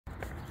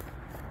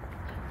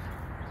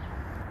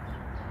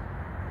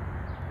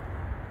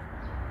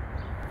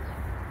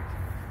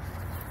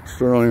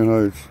Sterling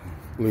Heights,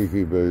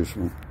 leaky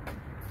basement.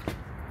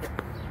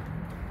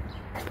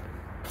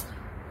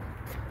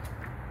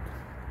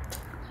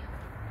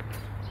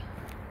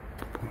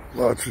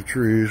 Lots of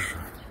trees.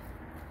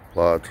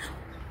 Lots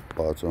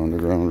of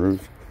underground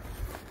roots.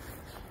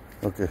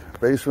 Okay,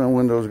 basement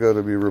windows got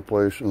to be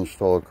replaced and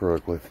installed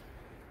correctly.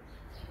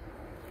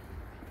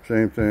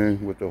 Same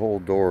thing with the whole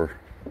door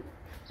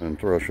and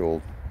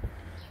threshold.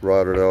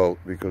 Rotted out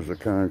because the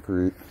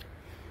concrete,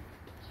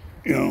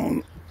 you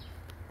know.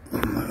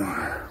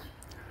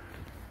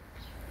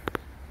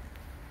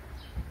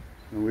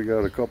 And we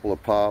got a couple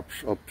of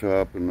pops up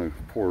top in the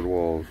poured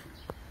walls.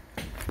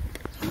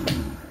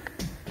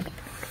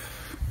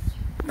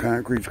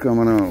 Concrete's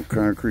coming out,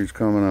 concrete's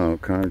coming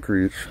out,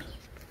 concrete's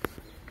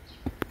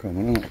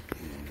coming out.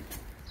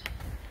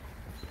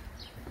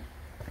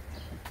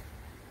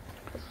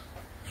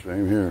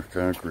 Same here,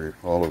 concrete,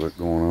 all of it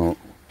going out.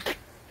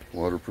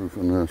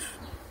 Waterproofing this.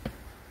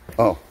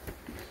 Oh,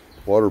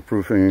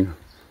 waterproofing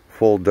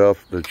full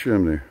depth the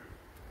chimney.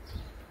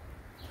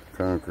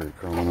 Concrete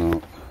coming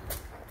out.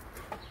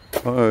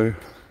 Hi,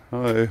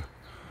 hi,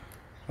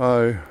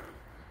 hi,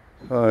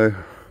 hi.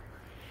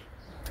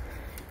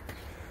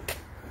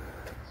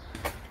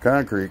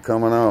 Concrete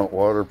coming out,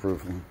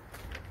 waterproofing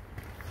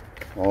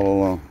all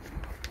along.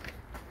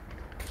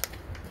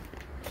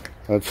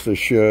 That's the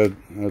shed,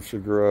 that's the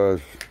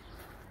garage.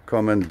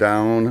 Coming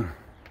down,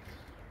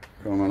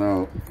 coming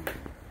out.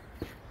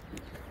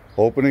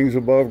 Openings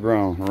above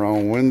ground,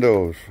 around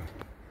windows,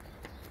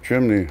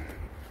 chimney.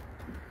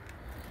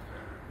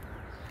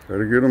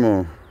 Gotta get them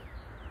all.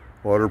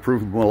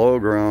 Waterproof below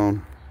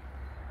ground.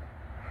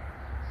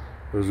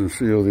 Doesn't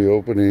seal the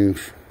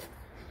openings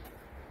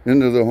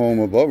into the home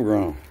above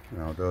ground.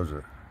 Now does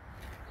it?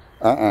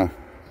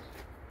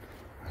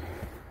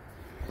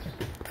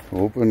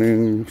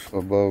 Openings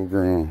above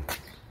ground.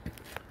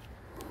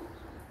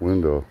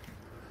 Window.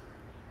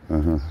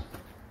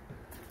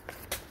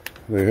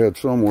 They had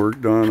some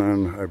work done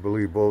on, I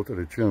believe, both of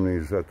the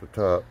chimneys at the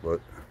top, but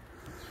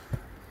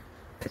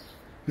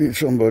need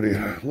somebody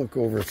to look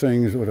over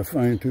things with a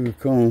fine-tooth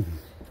comb.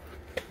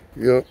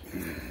 Yep.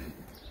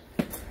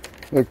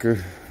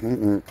 Okay.